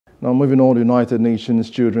Now, moving on, the United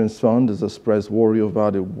Nations Children's Fund has expressed worry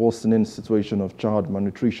about the worsening situation of child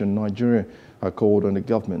malnutrition in Nigeria and called on the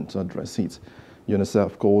government to address it.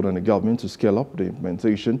 UNICEF called on the government to scale up the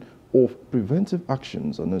implementation of preventive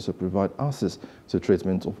actions and also provide access to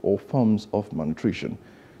treatment of all forms of malnutrition.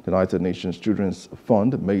 The United Nations Children's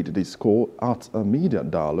Fund made this call at a media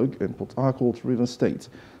dialogue in Port Harcourt, Rivers State,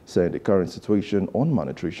 saying the current situation on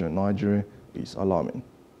malnutrition in Nigeria is alarming.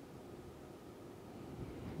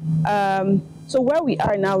 So where we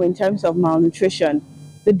are now in terms of malnutrition,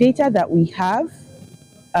 the data that we have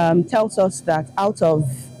tells us that out of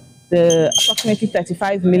the approximately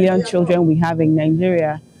 35 million children we have in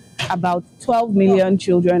Nigeria, about 12 million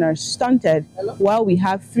children are stunted, while we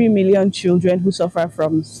have 3 million children who suffer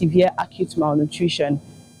from severe acute malnutrition.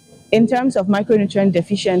 In terms of micronutrient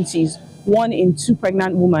deficiencies, 1 in 2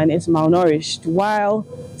 pregnant women is malnourished, while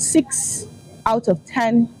 6 out of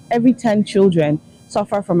 10, every 10 children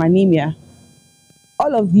suffer from anemia.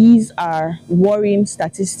 All of these are worrying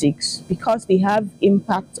statistics because they have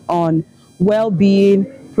impact on well-being,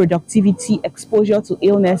 productivity, exposure to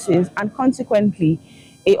illnesses, and consequently,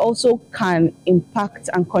 it also can impact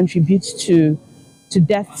and contribute to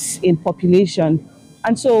deaths in population.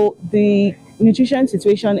 And so the nutrition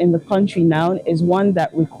situation in the country now is one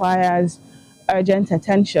that requires urgent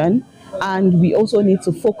attention, and we also need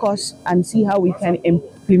to focus and see how we can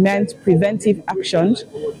implement preventive actions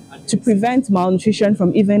to prevent malnutrition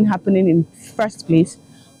from even happening in the first place.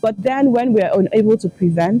 But then when we are unable to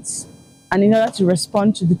prevent, and in order to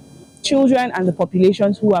respond to the children and the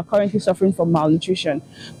populations who are currently suffering from malnutrition,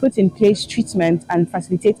 put in place treatment and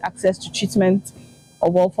facilitate access to treatment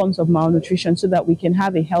of all forms of malnutrition so that we can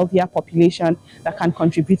have a healthier population that can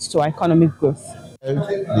contribute to our economic growth.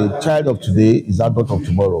 The child of today is adult of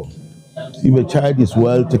tomorrow. If a child is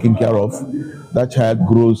well taken care of, that child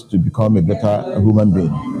grows to become a better human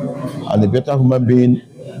being. And a better human being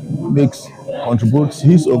contributes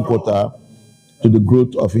his own quota to the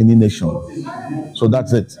growth of any nation. So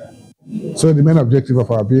that's it. So the main objective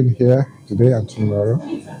of our being here today and tomorrow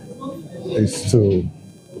is to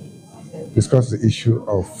discuss the issue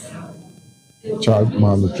of child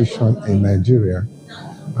malnutrition in Nigeria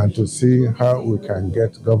and to see how we can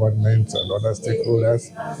get governments and other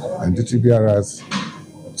stakeholders and DTBRs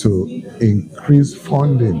to increase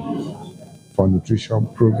funding for nutrition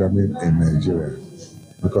programming in Nigeria.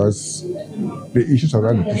 Because the issues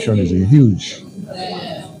around nutrition is huge,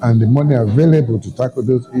 and the money available to tackle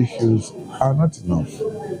those issues are not enough.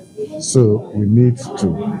 So we need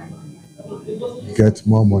to get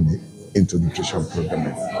more money into nutrition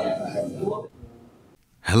programming.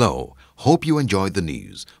 Hello, hope you enjoyed the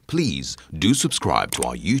news. Please do subscribe to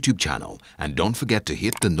our YouTube channel and don't forget to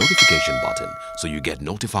hit the notification button so you get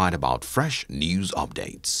notified about fresh news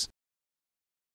updates.